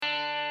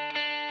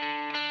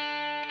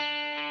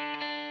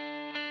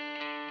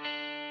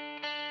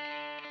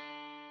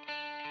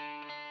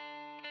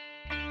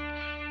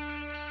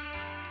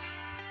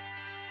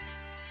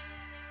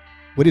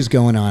What is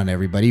going on,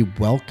 everybody?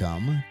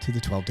 Welcome to the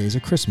 12 Days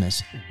of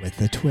Christmas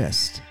with a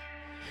Twist.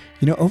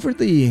 You know, over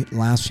the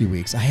last few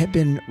weeks, I have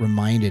been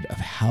reminded of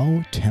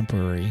how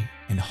temporary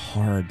and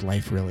hard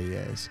life really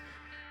is.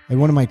 I had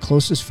one of my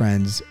closest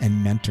friends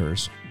and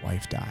mentors'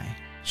 wife die.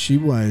 She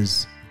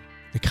was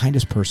the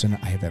kindest person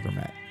I have ever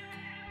met.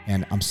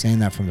 And I'm saying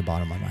that from the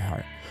bottom of my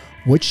heart.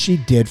 What she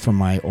did for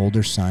my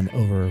older son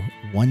over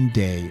one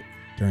day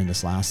during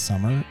this last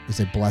summer is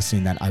a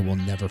blessing that I will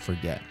never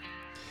forget.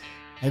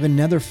 I have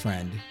another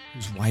friend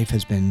whose wife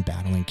has been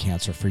battling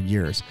cancer for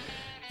years,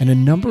 and a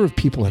number of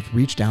people have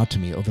reached out to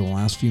me over the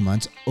last few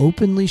months,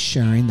 openly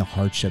sharing the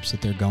hardships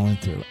that they're going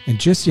through. And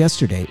just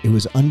yesterday, it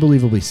was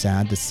unbelievably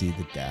sad to see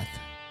the death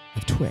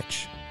of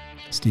Twitch,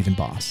 Stephen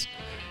Boss.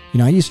 You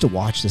know, I used to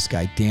watch this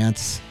guy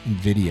dance in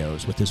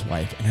videos with his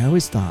wife, and I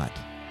always thought,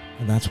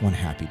 well, that's one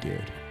happy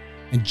dude.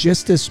 And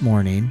just this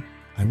morning,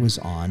 I was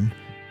on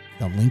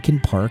the Lincoln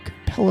Park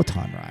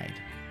Peloton ride,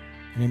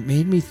 and it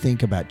made me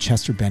think about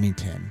Chester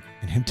Bennington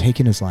and him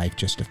taking his life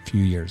just a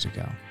few years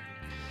ago.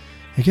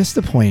 I guess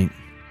the point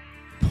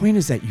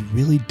is that you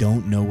really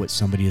don't know what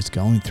somebody is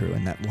going through,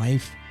 and that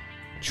life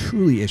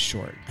truly is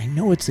short. I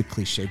know it's a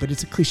cliche, but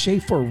it's a cliche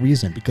for a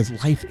reason,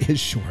 because life is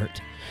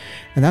short.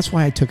 And that's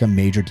why I took a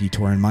major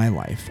detour in my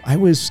life. I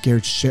was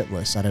scared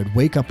shitless that I'd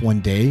wake up one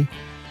day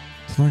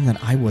to learn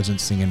that I wasn't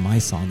singing my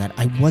song, that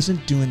I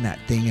wasn't doing that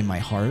thing in my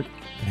heart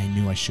that I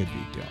knew I should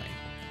be doing.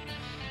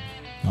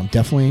 Now, I'm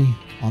definitely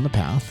on the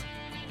path,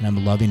 and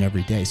I'm loving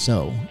every day.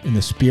 So, in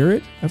the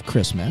spirit of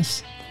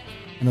Christmas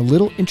and a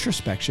little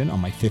introspection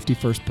on my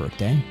 51st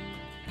birthday,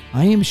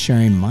 I am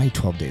sharing my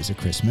 12 days of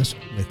Christmas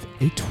with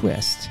a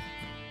twist.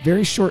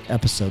 Very short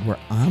episode where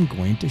I'm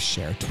going to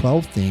share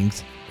 12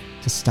 things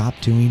to stop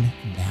doing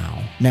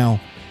now. Now,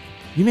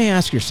 you may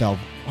ask yourself,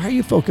 why are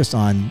you focused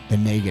on the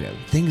negative,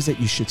 things that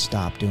you should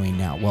stop doing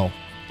now? Well,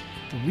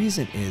 the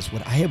reason is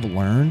what I have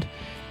learned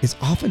is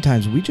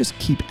oftentimes we just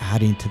keep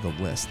adding to the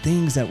list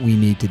things that we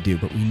need to do,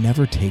 but we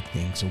never take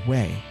things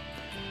away.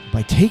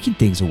 By taking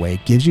things away,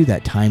 it gives you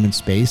that time and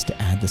space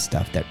to add the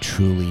stuff that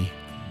truly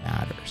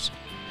matters.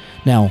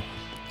 Now,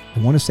 I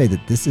want to say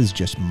that this is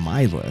just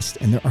my list,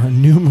 and there are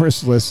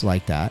numerous lists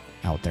like that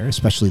out there,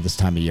 especially this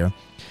time of year.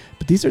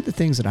 But these are the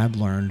things that I've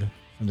learned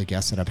from the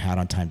guests that I've had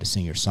on Time to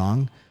Sing Your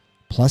Song,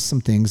 plus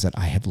some things that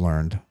I have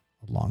learned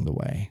along the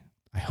way.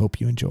 I hope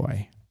you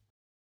enjoy.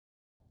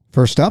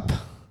 First up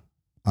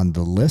on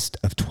the list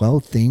of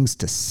 12 things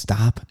to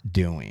stop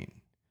doing.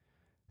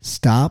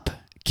 Stop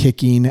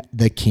kicking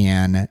the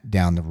can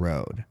down the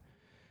road.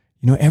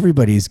 You know,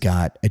 everybody's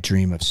got a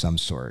dream of some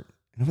sort.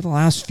 And over the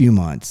last few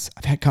months,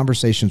 I've had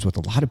conversations with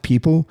a lot of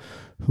people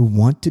who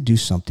want to do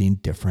something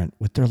different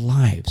with their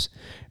lives.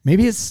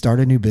 Maybe it's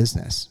start a new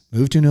business,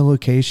 move to a new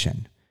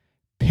location,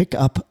 pick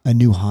up a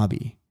new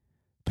hobby,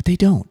 but they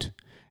don't.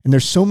 And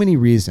there's so many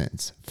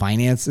reasons: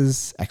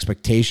 finances,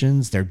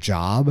 expectations, their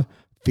job,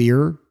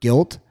 fear,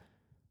 guilt.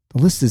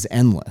 The list is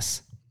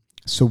endless.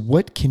 So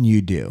what can you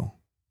do?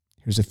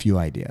 Here's a few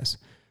ideas.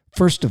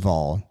 First of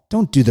all,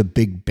 don't do the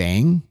big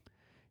bang.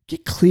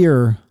 Get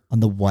clear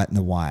on the what and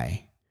the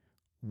why.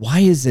 Why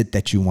is it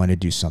that you want to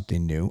do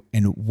something new,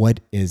 and what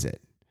is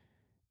it?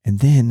 And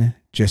then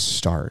just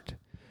start.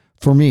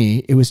 For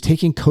me, it was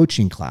taking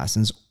coaching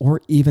classes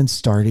or even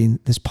starting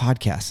this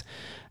podcast.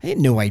 I had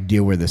no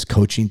idea where this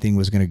coaching thing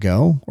was going to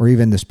go, or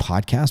even this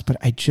podcast, but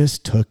I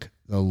just took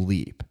the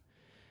leap.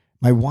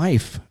 My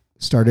wife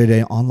started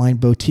an online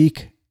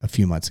boutique a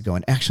few months ago.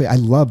 And actually, I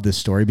love this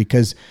story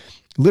because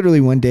literally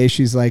one day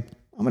she's like,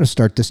 I'm going to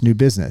start this new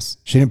business.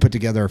 She didn't put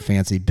together a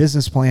fancy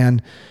business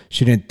plan.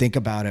 She didn't think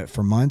about it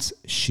for months.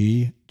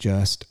 She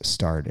just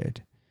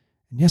started.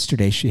 And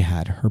yesterday she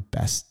had her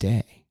best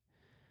day.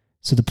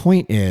 So the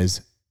point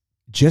is,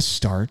 just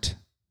start,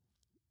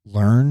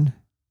 learn,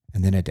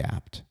 and then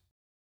adapt.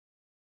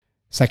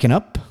 Second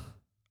up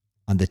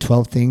on the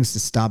 12 things to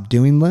stop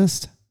doing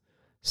list,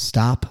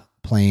 stop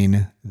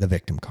playing the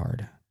victim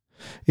card.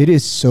 It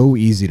is so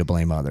easy to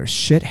blame others.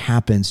 Shit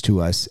happens to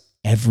us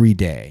every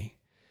day,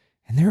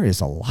 and there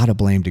is a lot of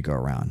blame to go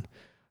around.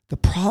 The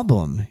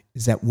problem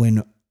is that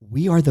when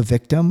we are the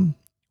victim,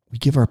 we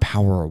give our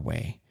power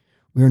away.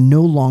 We are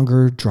no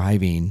longer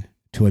driving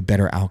to a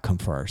better outcome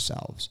for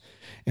ourselves.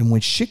 And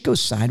when shit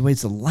goes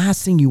sideways, the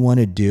last thing you want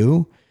to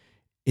do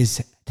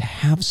is to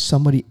have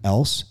somebody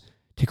else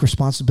take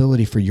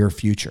responsibility for your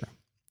future.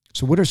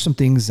 So what are some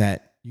things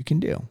that you can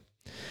do?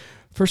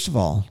 First of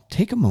all,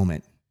 take a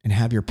moment and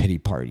have your pity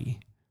party,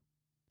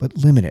 but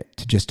limit it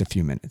to just a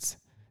few minutes.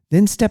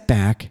 Then step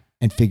back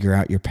and figure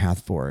out your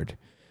path forward.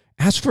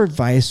 Ask for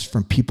advice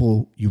from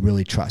people you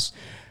really trust.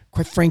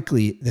 Quite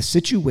frankly, the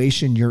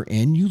situation you're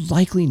in, you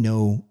likely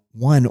know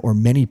one or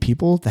many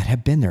people that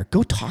have been there.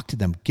 Go talk to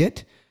them,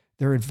 get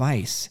their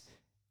advice,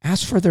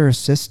 ask for their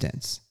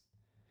assistance,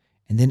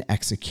 and then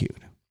execute.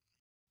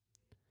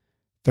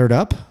 Third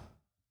up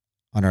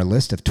on our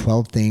list of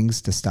 12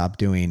 things to stop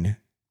doing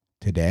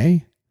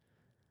today,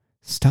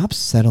 stop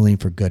settling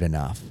for good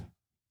enough.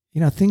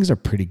 You know, things are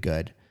pretty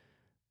good,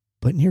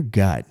 but in your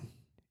gut,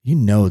 you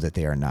know that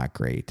they are not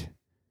great.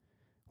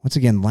 Once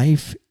again,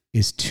 life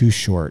is too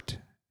short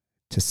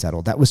to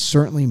settle. That was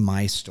certainly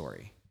my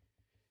story.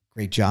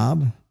 Great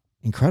job,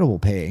 incredible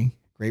pay,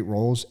 great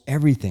roles,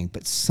 everything,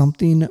 but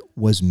something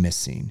was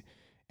missing.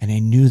 And I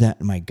knew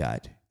that in my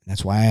gut.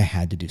 That's why I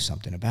had to do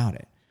something about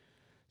it.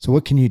 So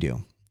what can you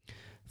do?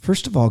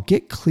 First of all,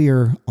 get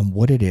clear on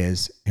what it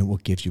is and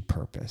what gives you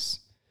purpose.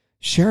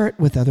 Share it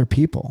with other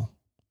people.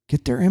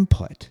 Get their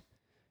input.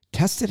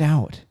 Test it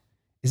out.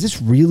 Is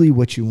this really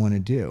what you want to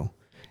do?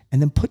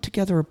 And then put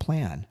together a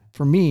plan.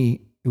 For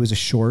me, it was a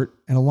short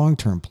and a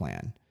long-term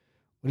plan.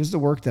 What is the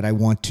work that I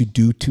want to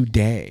do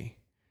today?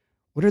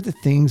 What are the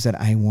things that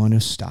I want to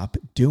stop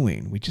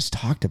doing? We just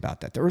talked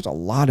about that. There was a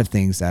lot of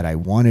things that I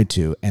wanted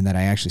to and that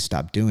I actually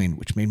stopped doing,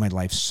 which made my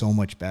life so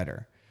much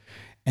better.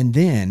 And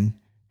then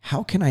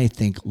how can I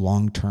think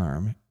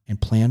long-term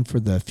and plan for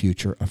the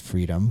future of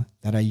freedom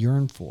that I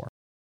yearn for?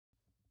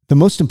 The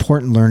most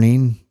important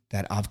learning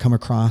that I've come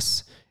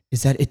across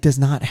is that it does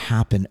not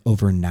happen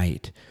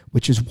overnight,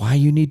 which is why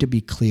you need to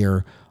be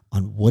clear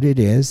on what it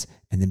is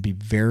and then be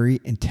very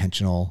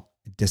intentional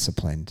and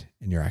disciplined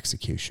in your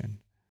execution.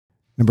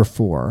 Number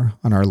 4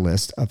 on our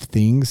list of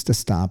things to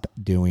stop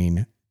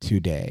doing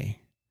today.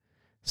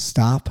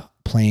 Stop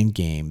playing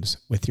games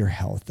with your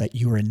health that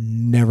you are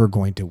never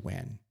going to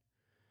win.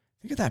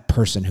 Think of that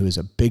person who is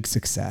a big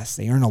success.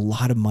 They earn a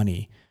lot of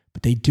money,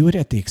 but they do it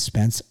at the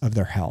expense of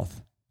their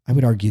health. I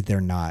would argue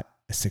they're not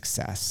a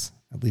success,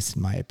 at least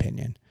in my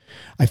opinion.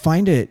 I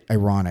find it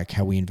ironic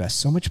how we invest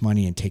so much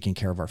money in taking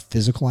care of our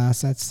physical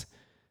assets,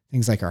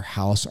 things like our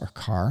house, our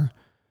car,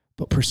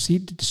 but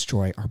proceed to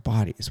destroy our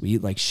bodies. We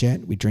eat like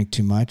shit. We drink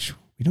too much.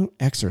 We don't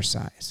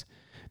exercise.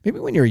 Maybe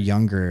when you're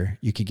younger,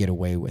 you could get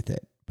away with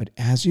it. But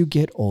as you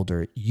get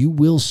older, you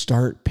will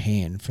start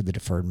paying for the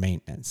deferred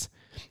maintenance.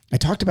 I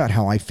talked about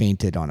how I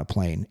fainted on a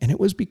plane, and it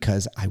was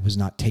because I was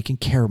not taking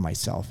care of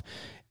myself,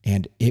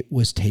 and it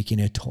was taking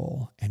a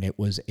toll, and it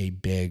was a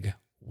big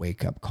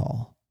wake-up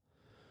call.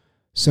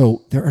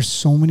 So there are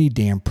so many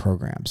damn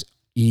programs.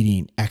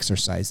 Eating,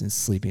 exercise, and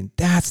sleeping.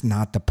 That's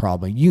not the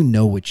problem. You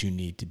know what you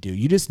need to do.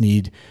 You just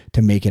need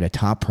to make it a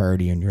top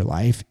priority in your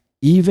life,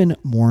 even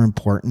more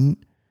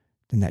important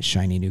than that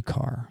shiny new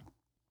car.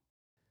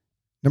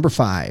 Number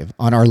 5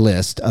 on our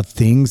list of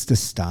things to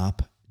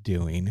stop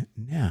doing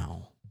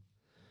now.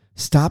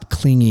 Stop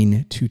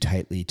clinging too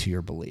tightly to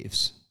your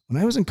beliefs.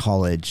 When I was in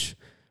college,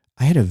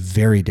 I had a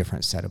very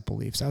different set of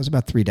beliefs. That was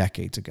about 3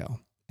 decades ago.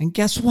 And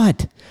guess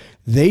what?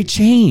 They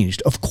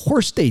changed. Of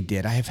course they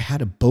did. I have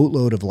had a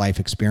boatload of life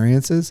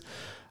experiences.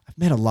 I've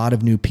met a lot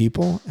of new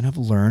people, and I've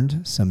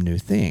learned some new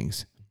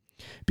things.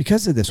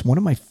 Because of this, one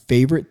of my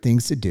favorite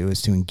things to do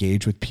is to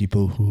engage with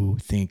people who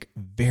think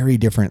very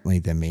differently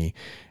than me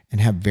and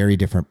have very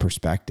different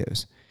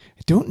perspectives.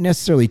 I don't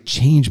necessarily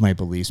change my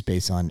beliefs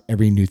based on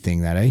every new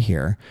thing that I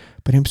hear,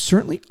 but I'm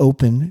certainly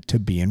open to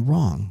being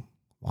wrong.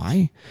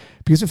 Why?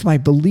 Because if my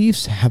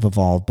beliefs have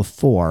evolved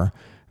before,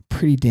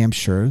 pretty damn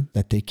sure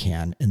that they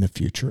can in the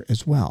future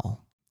as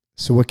well.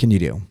 So what can you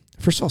do?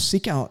 First of all,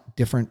 seek out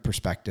different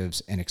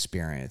perspectives and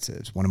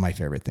experiences. One of my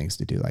favorite things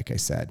to do, like I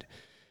said.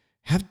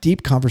 Have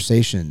deep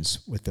conversations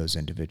with those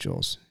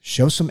individuals.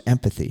 Show some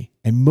empathy.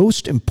 And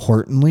most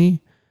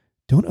importantly,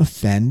 don't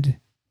offend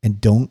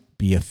and don't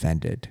be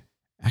offended.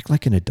 Act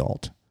like an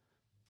adult.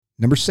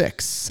 Number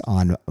 6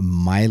 on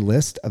my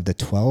list of the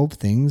 12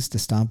 things to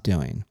stop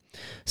doing.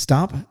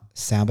 Stop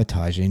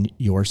sabotaging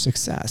your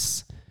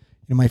success.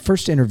 My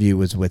first interview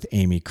was with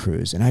Amy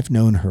Cruz, and I've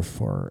known her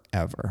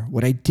forever.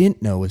 What I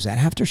didn't know was that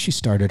after she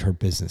started her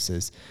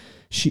businesses,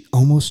 she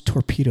almost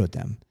torpedoed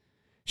them.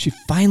 She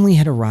finally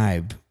had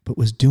arrived, but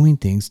was doing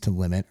things to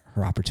limit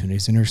her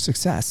opportunities and her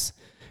success.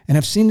 And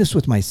I've seen this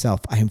with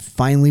myself. I am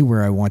finally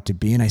where I want to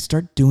be, and I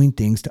start doing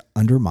things to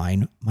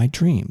undermine my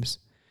dreams.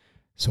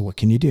 So what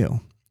can you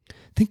do?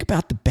 Think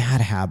about the bad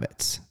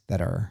habits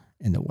that are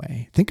in the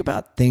way. Think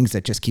about things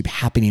that just keep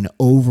happening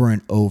over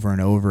and over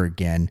and over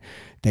again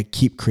that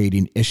keep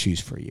creating issues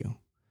for you.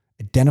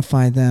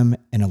 Identify them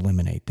and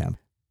eliminate them.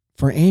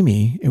 For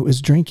Amy, it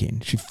was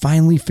drinking. She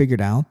finally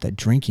figured out that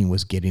drinking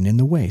was getting in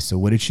the way. So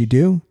what did she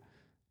do?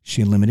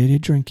 She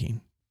eliminated drinking.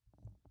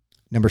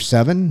 Number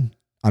 7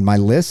 on my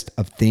list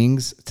of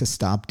things to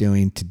stop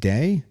doing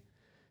today,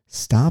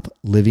 stop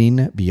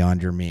living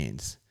beyond your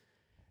means.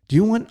 Do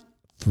you want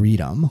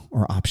freedom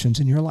or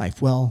options in your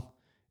life? Well,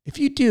 if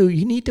you do,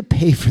 you need to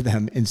pay for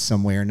them in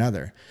some way or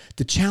another.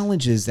 The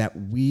challenge is that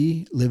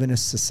we live in a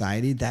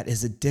society that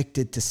is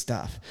addicted to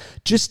stuff.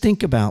 Just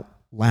think about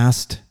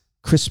last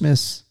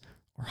Christmas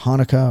or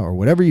Hanukkah or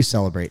whatever you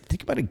celebrate.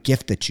 Think about a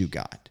gift that you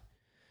got.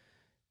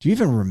 Do you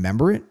even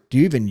remember it? Do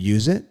you even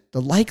use it?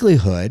 The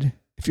likelihood,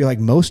 if you're like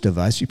most of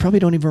us, you probably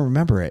don't even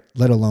remember it,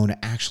 let alone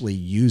actually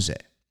use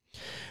it.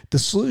 The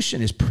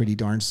solution is pretty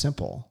darn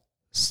simple.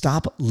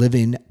 Stop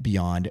living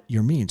beyond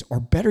your means, or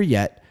better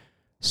yet,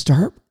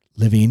 start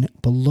living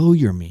below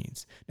your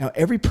means. Now,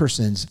 every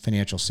person's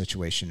financial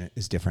situation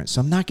is different, so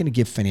I'm not going to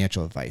give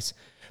financial advice,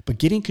 but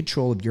getting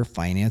control of your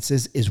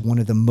finances is one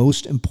of the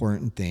most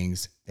important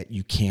things that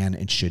you can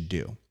and should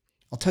do.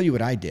 I'll tell you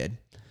what I did.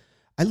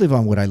 I live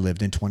on what I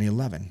lived in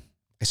 2011.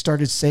 I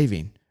started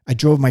saving. I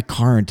drove my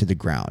car into the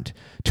ground,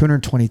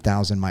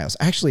 220,000 miles.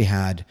 I actually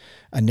had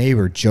a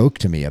neighbor joke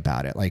to me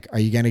about it. Like, are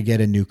you going to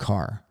get a new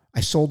car?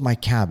 I sold my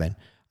cabin.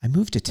 I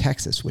moved to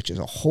Texas, which is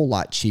a whole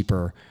lot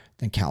cheaper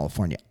than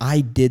California.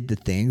 I did the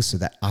things so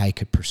that I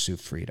could pursue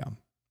freedom.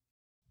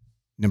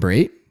 Number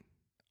 8,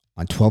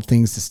 on 12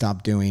 things to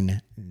stop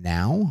doing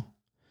now.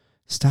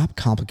 Stop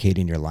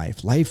complicating your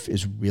life. Life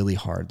is really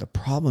hard. The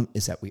problem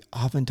is that we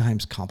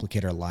oftentimes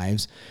complicate our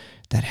lives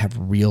that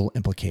have real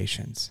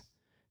implications.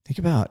 Think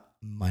about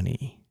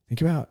money.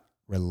 Think about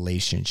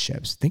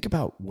relationships. Think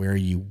about where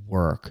you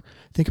work.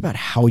 Think about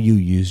how you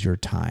use your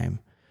time.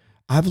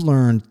 I've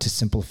learned to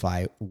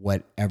simplify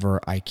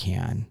whatever I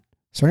can,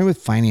 starting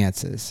with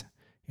finances.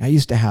 I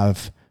used to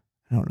have,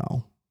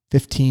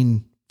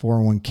 15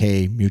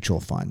 401k mutual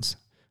funds.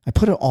 I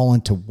put it all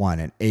into one,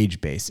 an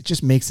age-based. It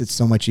just makes it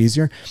so much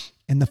easier.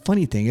 And the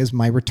funny thing is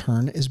my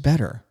return is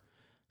better.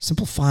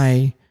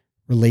 Simplify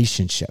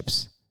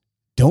relationships.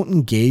 Don't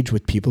engage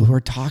with people who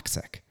are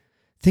toxic.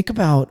 Think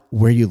about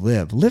where you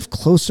live. Live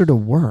closer to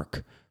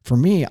work. For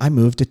me, I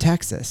moved to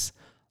Texas.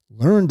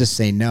 Learn to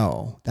say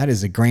no. That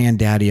is the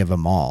granddaddy of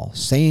them all.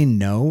 Saying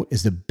no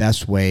is the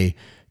best way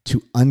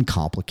to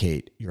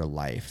uncomplicate your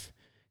life.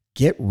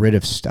 Get rid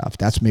of stuff.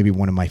 That's maybe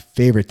one of my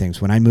favorite things.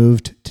 When I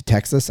moved to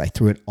Texas, I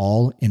threw it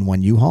all in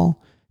one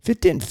U-Haul. If it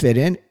didn't fit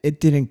in,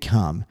 it didn't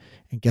come.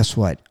 And guess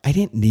what? I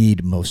didn't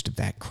need most of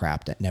that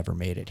crap that never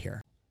made it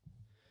here.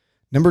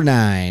 Number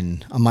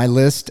 9 on my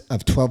list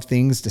of 12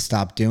 things to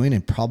stop doing,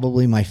 and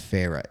probably my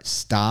favorite,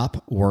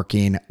 stop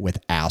working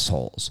with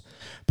assholes.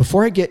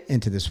 Before I get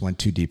into this one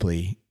too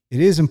deeply, it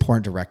is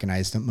important to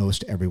recognize that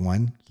most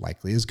everyone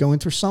likely is going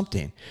through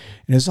something.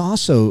 It is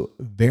also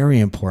very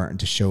important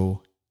to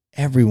show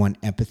everyone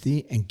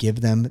empathy and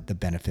give them the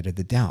benefit of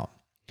the doubt.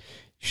 You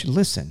should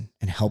listen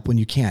and help when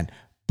you can.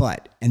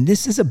 But, and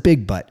this is a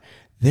big but,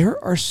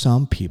 there are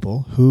some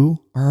people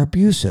who are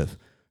abusive,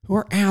 who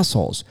are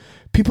assholes,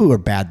 people who are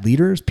bad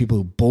leaders, people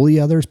who bully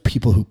others,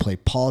 people who play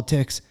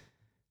politics,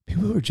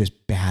 people who are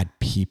just bad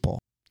people.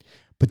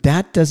 But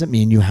that doesn't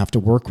mean you have to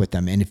work with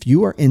them. And if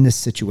you are in this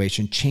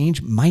situation,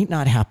 change might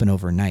not happen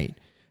overnight,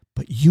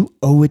 but you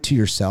owe it to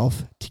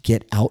yourself to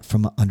get out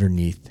from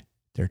underneath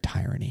their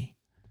tyranny.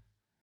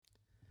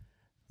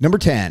 Number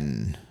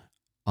 10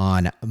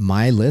 on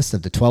my list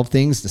of the 12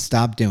 things to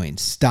stop doing.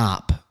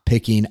 Stop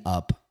picking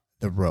up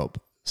the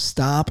rope.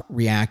 Stop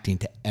reacting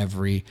to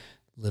every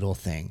little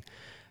thing.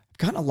 I've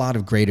gotten a lot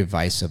of great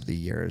advice over the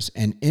years,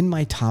 and in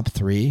my top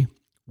 3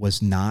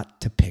 was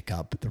not to pick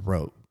up the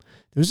rope.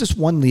 There was this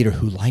one leader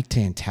who liked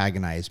to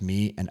antagonize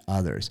me and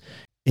others.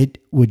 It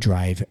would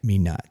drive me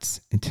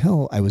nuts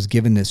until I was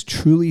given this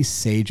truly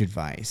sage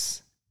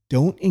advice.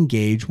 Don't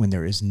engage when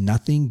there is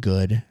nothing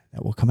good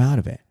that will come out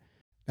of it.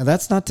 Now,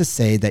 that's not to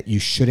say that you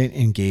shouldn't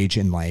engage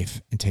in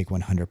life and take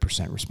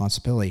 100%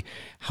 responsibility.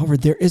 However,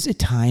 there is a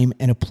time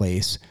and a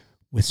place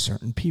with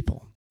certain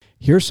people.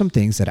 Here are some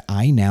things that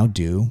I now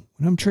do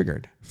when I'm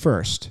triggered.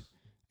 First,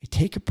 I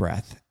take a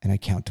breath and I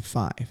count to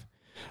 5.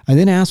 I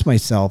then ask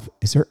myself,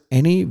 is there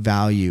any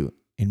value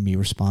in me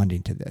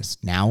responding to this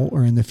now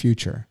or in the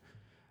future?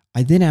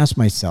 I then ask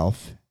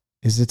myself,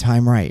 is the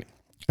time right?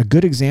 A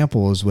good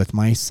example is with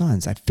my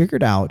sons. I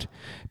figured out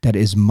that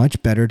it is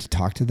much better to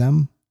talk to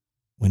them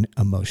when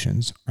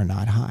emotions are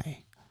not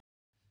high.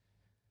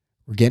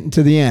 We're getting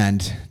to the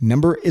end.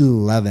 Number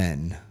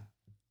 11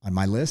 on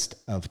my list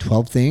of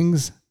 12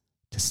 things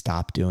to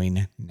stop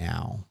doing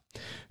now.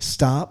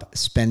 Stop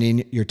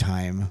spending your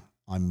time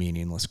on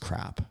meaningless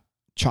crap.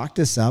 Chalk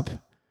this up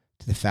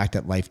to the fact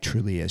that life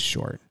truly is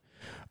short.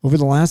 Over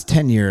the last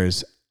 10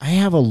 years, I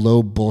have a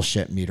low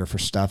bullshit meter for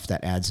stuff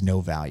that adds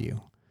no value.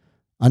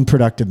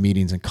 Unproductive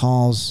meetings and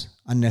calls,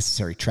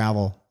 unnecessary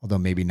travel, although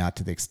maybe not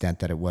to the extent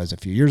that it was a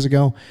few years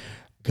ago,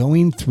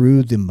 going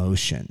through the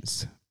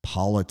motions,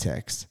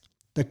 politics,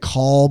 the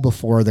call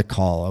before the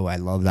call. Oh, I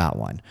love that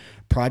one.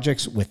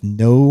 Projects with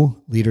no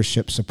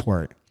leadership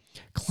support.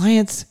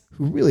 Clients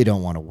who really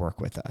don't want to work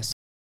with us.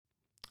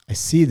 I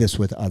see this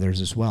with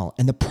others as well.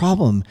 And the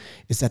problem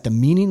is that the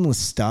meaningless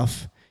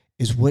stuff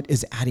is what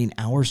is adding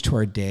hours to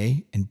our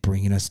day and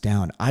bringing us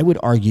down. I would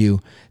argue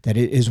that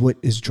it is what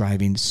is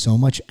driving so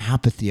much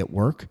apathy at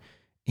work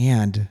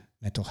and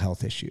mental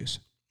health issues.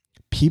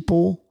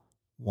 People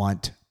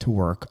want to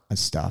work on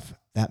stuff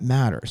that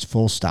matters,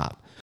 full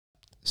stop.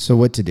 So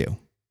what to do?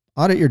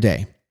 Audit your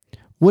day.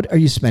 What are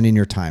you spending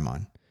your time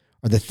on?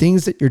 Are the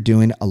things that you're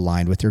doing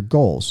aligned with your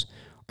goals?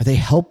 Are they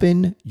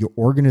helping your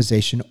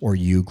organization or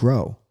you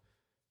grow?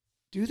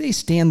 Do they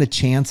stand the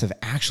chance of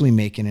actually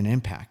making an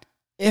impact?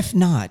 If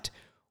not,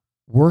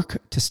 work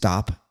to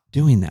stop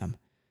doing them.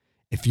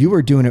 If you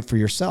are doing it for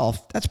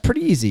yourself, that's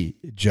pretty easy.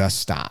 Just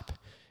stop.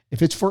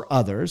 If it's for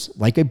others,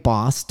 like a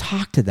boss,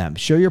 talk to them,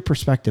 share your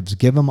perspectives,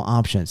 give them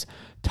options.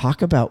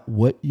 Talk about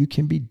what you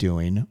can be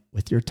doing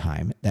with your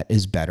time that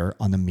is better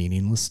on the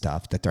meaningless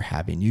stuff that they're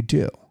having you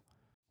do.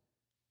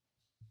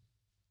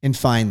 And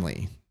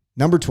finally,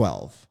 number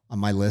 12 on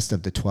my list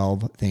of the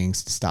 12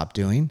 things to stop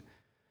doing,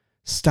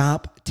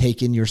 stop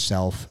taking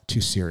yourself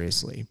too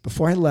seriously.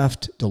 Before I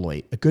left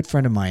Deloitte, a good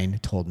friend of mine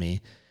told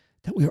me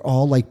that we are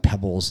all like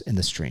pebbles in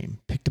the stream.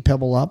 Pick the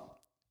pebble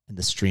up and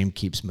the stream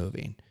keeps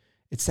moving.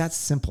 It's that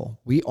simple.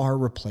 We are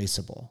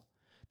replaceable.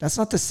 That's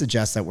not to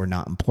suggest that we're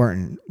not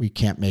important. We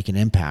can't make an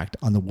impact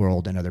on the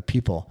world and other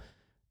people.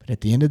 But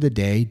at the end of the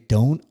day,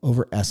 don't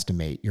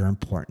overestimate your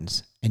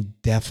importance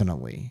and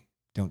definitely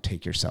don't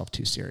take yourself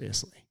too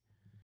seriously.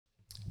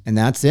 And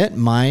that's it.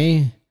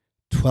 My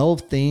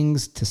 12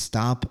 things to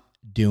stop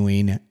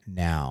doing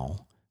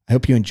now. I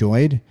hope you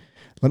enjoyed.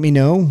 Let me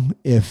know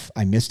if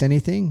I missed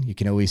anything. You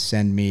can always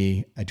send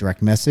me a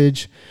direct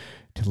message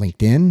to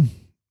LinkedIn,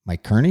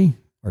 Mike Kearney,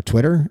 or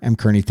Twitter,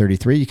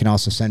 mkearney33. You can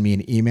also send me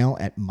an email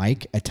at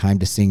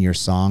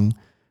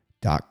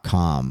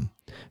mike@timetosingsoursong.com.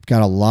 I've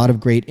got a lot of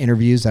great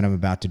interviews that I'm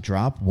about to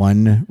drop,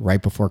 one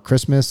right before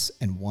Christmas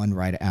and one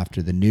right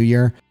after the new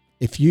year.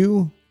 If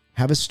you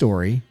have a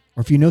story,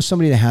 or if you know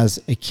somebody that has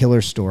a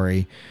killer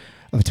story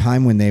of a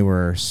time when they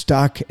were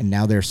stuck and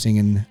now they're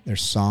singing their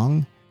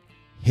song,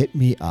 hit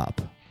me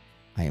up.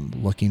 I am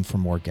looking for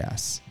more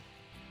guests.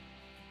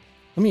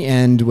 Let me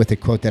end with a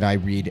quote that I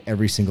read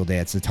every single day.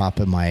 It's the top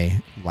of my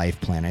life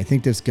plan. I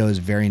think this goes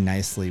very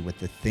nicely with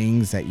the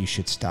things that you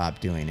should stop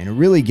doing. And it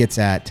really gets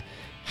at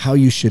how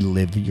you should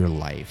live your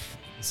life.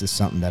 This is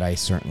something that I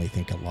certainly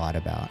think a lot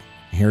about.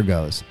 Here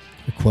goes.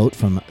 A quote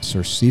from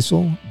Sir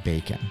Cecil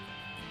Bacon.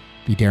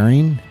 Be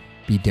daring,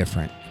 be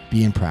different,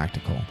 be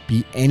impractical,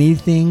 be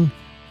anything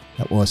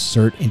that will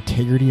assert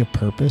integrity of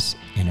purpose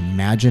and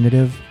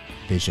imaginative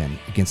vision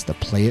against the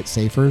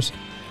play-it-safers,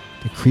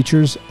 the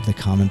creatures of the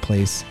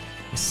commonplace,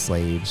 the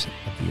slaves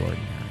of the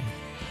ordinary.